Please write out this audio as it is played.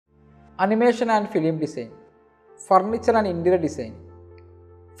animation and film design, furniture and interior design,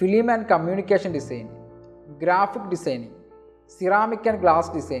 film and communication design, graphic designing, ceramic and glass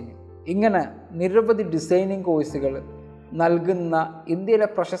design. ഇങ്ങനെ നിരവധി designing കോഴ്സുകൾ നൽകുന്ന ഇന്ത്യയിലെ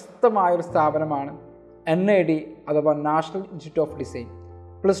പ്രശസ്തമായൊരു സ്ഥാപനമാണ് NID അഥവാ national institute of design.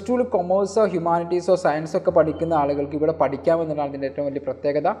 Plus ടുവിൽ കൊമേഴ്സോ ഹ്യൂമാനിറ്റീസോ സയൻസോ ഒക്കെ പഠിക്കുന്ന ആളുകൾക്ക് ഇവിടെ പഠിക്കാമെന്നതാണ് ഇതിൻ്റെ ഏറ്റവും വലിയ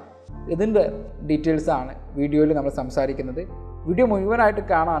പ്രത്യേകത. ഇതിൻ്റെ ഡീറ്റെയിൽസാണ് വീഡിയോയിൽ നമ്മൾ സംസാരിക്കുന്നത്. വീഡിയോ മുഴുവനായിട്ട്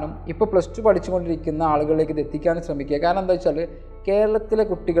കാണാനും ഇപ്പോൾ പ്ലസ് ടു പഠിച്ചുകൊണ്ടിരിക്കുന്ന ആളുകളിലേക്ക് ഇത് എത്തിക്കാനും ശ്രമിക്കുക. കാരണം എന്താ വെച്ചാൽ കേരളത്തിലെ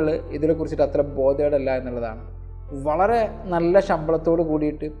കുട്ടികൾ ഇതിനെക്കുറിച്ചിട്ട് അത്ര ബോധേഡല്ല എന്നുള്ളതാണ്. വളരെ നല്ല ശമ്പളത്തോട്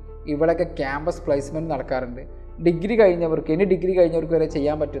കൂടിയിട്ട് ഇവിടെയൊക്കെ ക്യാമ്പസ് പ്ലേസ്മെൻറ്റ് നടക്കാറുണ്ട്. ഡിഗ്രി കഴിഞ്ഞവർക്ക് വരെ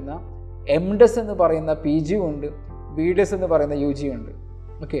ചെയ്യാൻ പറ്റുന്ന MDes എന്ന് പറയുന്ന PG ഉണ്ട്, BDes എന്ന് പറയുന്ന UG ഉണ്ട്.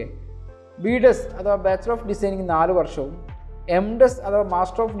 ഓക്കെ, BDes അഥവാ ബാച്ചലർ ഓഫ് ഡിസൈനിങ് 4 വർഷവും MDes അഥവാ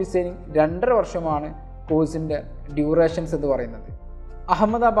മാസ്റ്റർ ഓഫ് ഡിസൈനിങ് 2.5 വർഷമാണ് കോഴ്സിൻ്റെ ഡ്യൂറേഷൻസ് എന്ന് പറയുന്നത്.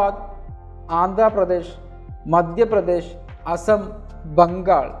 അഹമ്മദാബാദ്, ആന്ധ്രാപ്രദേശ്, മധ്യപ്രദേശ്, അസം,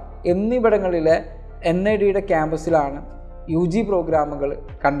 ബംഗാൾ എന്നിവിടങ്ങളിലെ NIDയുടെ ക്യാമ്പസിലാണ് UG പ്രോഗ്രാമുകൾ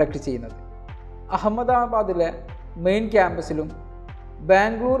കണ്ടക്ട് ചെയ്യുന്നത്. അഹമ്മദാബാദിലെ മെയിൻ ക്യാമ്പസിലും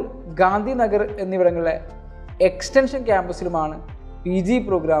ബാംഗ്ലൂർ, ഗാന്ധിനഗർ എന്നിവിടങ്ങളിലെ എക്സ്റ്റൻഷൻ ക്യാമ്പസിലുമാണ് PG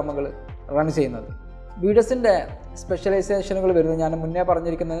പ്രോഗ്രാമുകൾ റൺ ചെയ്യുന്നത്. BDesൻ്റെ സ്പെഷ്യലൈസേഷനുകൾ വരുന്നത് ഞാൻ മുന്നേ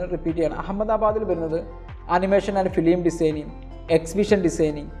പറഞ്ഞിരിക്കുന്നത് റിപ്പീറ്റ് ചെയ്യണം. അഹമ്മദാബാദിൽ വരുന്നത് animation and film designing, exhibition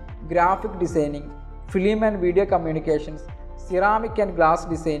designing, graphic designing, film and video communications, ceramic and glass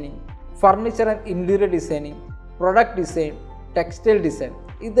designing, furniture and interior designing, product design, textile design.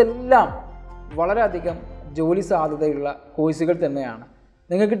 ഇതെല്ലാം വളരെയധികം ജോലി സാധ്യതയുള്ള കോഴ്സുകൾ തന്നെയാണ്.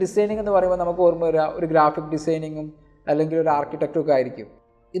 നിങ്ങൾക്ക് ഡിസൈനിങ് എന്ന് പറയുമ്പോൾ നമുക്ക് ഓർമ്മ വരിക ഒരു ഗ്രാഫിക് ഡിസൈനിങ്ങും അല്ലെങ്കിൽ ഒരു ആർക്കിടെക്റ്റും ഒക്കെ ആയിരിക്കും.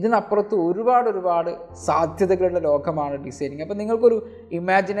 ഇതിനപ്പുറത്ത് ഒരുപാട് സാധ്യതകളുടെ ലോകമാണ് ഡിസൈനിങ്. അപ്പോൾ നിങ്ങൾക്കൊരു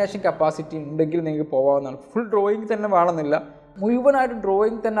ഇമാജിനേഷൻ കപ്പാസിറ്റി ഉണ്ടെങ്കിൽ നിങ്ങൾക്ക് പോകാവുന്നതാണ്. ഫുൾ ഡ്രോയിങ് തന്നെ വേണമെന്നില്ല, മുഴുവനായിട്ട്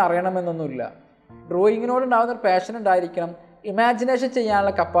ഡ്രോയിങ് തന്നെ അറിയണമെന്നൊന്നുമില്ല. ഡ്രോയിങ്ങിനോടുണ്ടാകുന്ന ഒരു പാഷൻ ഉണ്ടായിരിക്കണം. ഇമാജിനേഷൻ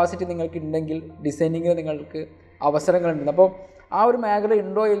ചെയ്യാനുള്ള കപ്പാസിറ്റി നിങ്ങൾക്ക് ഉണ്ടെങ്കിൽ ഡിസൈനിങ്ങിൽ നിങ്ങൾക്ക് അവസരങ്ങളുണ്ട്. അപ്പോൾ ആ ഒരു മേഖല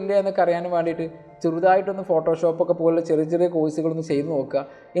ഉണ്ടോ ഇല്ല എന്നൊക്കെ അറിയാൻ വേണ്ടിയിട്ട് ചെറുതായിട്ടൊന്ന് ഫോട്ടോഷോപ്പൊക്കെ പോലുള്ള ചെറിയ കോഴ്സുകളൊന്ന് ചെയ്ത് നോക്കുക.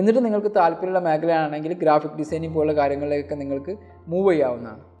 എന്നിട്ട് നിങ്ങൾക്ക് താല്പര്യമുള്ള മേഖലയാണെങ്കിൽ ഗ്രാഫിക് ഡിസൈനിങ് പോലുള്ള കാര്യങ്ങളിലേക്കൊക്കെ നിങ്ങൾക്ക് മൂവ്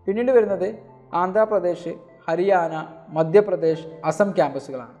ചെയ്യാവുന്നതാണ്. പിന്നീട് വരുന്നത് ആന്ധ്രാപ്രദേശ്, ഹരിയാന, മധ്യപ്രദേശ്, അസം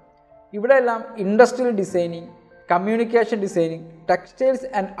ക്യാമ്പസുകളാണ്. ഇവിടെയെല്ലാം industrial designing, communication designing, textiles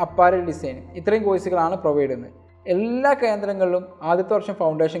and apparel designing ഇത്രയും കോഴ്സുകളാണ് പ്രൊവൈഡ് ചെയ്യുന്നത്. എല്ലാ കേന്ദ്രങ്ങളിലും ആദ്യത്തെ വർഷം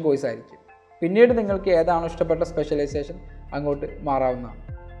ഫൗണ്ടേഷൻ കോഴ്സ് ആയിരിക്കും. പിന്നീട് നിങ്ങൾക്ക് ഏതാണോ ഇഷ്ടപ്പെട്ട സ്പെഷ്യലൈസേഷൻ അങ്ങോട്ട് മാറാവുന്നതാണ്.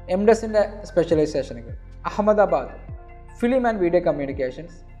 MDesൻ്റെ സ്പെഷ്യലൈസേഷനുകൾ: Ahmedabad film and video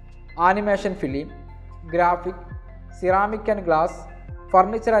communications, animation film, graphic, ceramic and glass,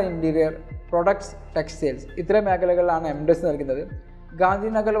 furniture and interior, products, textiles ഇത്രയും മേഖലകളിലാണ് MDes നൽകുന്നത്.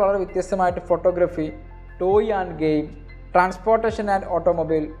 ഗാന്ധിനഗറിൽ വളരെ വ്യത്യസ്തമായിട്ട് photography, toy and game, transportation and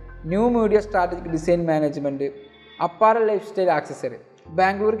automobile, new media strategic design management, apparel life style accessory.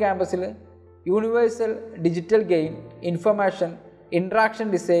 Bangalore ക്യാമ്പസിൽ universal digital game, information, interaction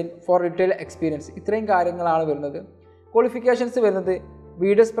design for retail experience ഇത്രയും കാര്യങ്ങളാണ് വരുന്നത്. ക്വാളിഫിക്കേഷൻസ് വരുന്നത്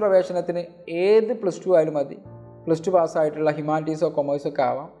BDes പ്രവേശനത്തിന് ഏത് പ്ലസ് 2 ആയാലും മതി. പ്ലസ് 2 പാസ്സായിട്ടുള്ള ഹ്യൂമാനിറ്റീസോ കൊമേഴ്സോ ഒക്കെ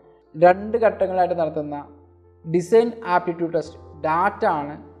ആവാം. 2 ഘട്ടങ്ങളായിട്ട് നടത്തുന്ന ഡിസൈൻ ആപ്റ്റിറ്റ്യൂഡ് ടെസ്റ്റ് ഡാറ്റ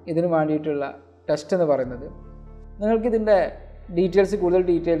ആണ് ഇതിന് വേണ്ടിയിട്ടുള്ള ടെസ്റ്റ് എന്ന് പറയുന്നത്. നിങ്ങൾക്കിതിൻ്റെ കൂടുതൽ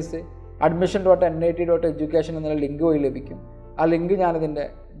ഡീറ്റെയിൽസ് admission.nit.education എന്നുള്ള ലിങ്ക് വഴി ലഭിക്കും. ആ ലിങ്ക് ഞാനിതിൻ്റെ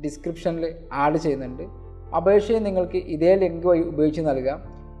ഡിസ്ക്രിപ്ഷനിൽ ആഡ് ചെയ്യുന്നുണ്ട്. അപേക്ഷയെ നിങ്ങൾക്ക് ഇതേ ലിങ്ക് വഴി ഉപയോഗിച്ച് നൽകാം.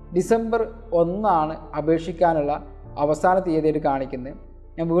 ഡിസംബർ 1 അപേക്ഷിക്കാനുള്ള അവസാന തീയതിയായിട്ട് കാണിക്കുന്നത്.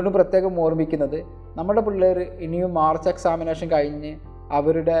 ഞാൻ വീണ്ടും പ്രത്യേകം ഓർമ്മിക്കുന്നത്, നമ്മുടെ പിള്ളേർ ഇനിയും മാർച്ച് എക്സാമിനേഷൻ കഴിഞ്ഞ്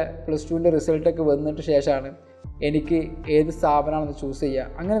അവരുടെ പ്ലസ് ടുവിൻ്റെ റിസൾട്ടൊക്കെ വന്നിട്ട് ശേഷമാണ് എനിക്ക് ഏത് സ്ഥാപനമാണെന്ന് ചൂസ് ചെയ്യുക.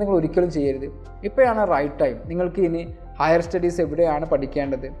 അങ്ങനെ നിങ്ങൾ ഒരിക്കലും ചെയ്യരുത്. ഇപ്പോഴാണ് റൈറ്റ് ടൈം. നിങ്ങൾക്ക് ഇനി ഹയർ സ്റ്റഡീസ് എവിടെയാണ്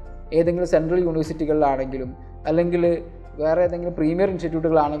പഠിക്കേണ്ടത്, ഏതെങ്കിലും സെൻട്രൽ യൂണിവേഴ്സിറ്റികളിലാണെങ്കിലും അല്ലെങ്കിൽ വേറെ ഏതെങ്കിലും പ്രീമിയർ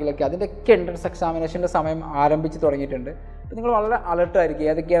ഇൻസ്റ്റിറ്റ്യൂട്ടുകളാണെങ്കിലൊക്കെ അതിൻ്റെയൊക്കെ എൻട്രൻസ് എക്സാമിനേഷൻ്റെ സമയം ആരംഭിച്ച് തുടങ്ങിയിട്ടുണ്ട്. അപ്പോൾ നിങ്ങൾ വളരെ അലർട്ടായിരിക്കും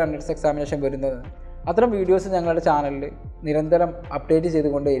ഏതൊക്കെയാണ് എൻട്രൻസ് എക്സാമിനേഷൻ വരുന്നത്. അത്തരം വീഡിയോസ് ഞങ്ങളുടെ ചാനലിൽ നിരന്തരം അപ്ഡേറ്റ്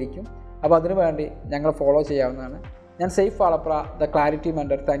ചെയ്തുകൊണ്ടേയിരിക്കും. അപ്പോൾ അതിനുവേണ്ടി ഞങ്ങൾ ഫോളോ ചെയ്യാവുന്നതാണ്. ഞാൻ Saif Valapra, the clarity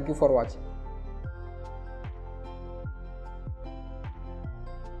mentor. Thank you for watching.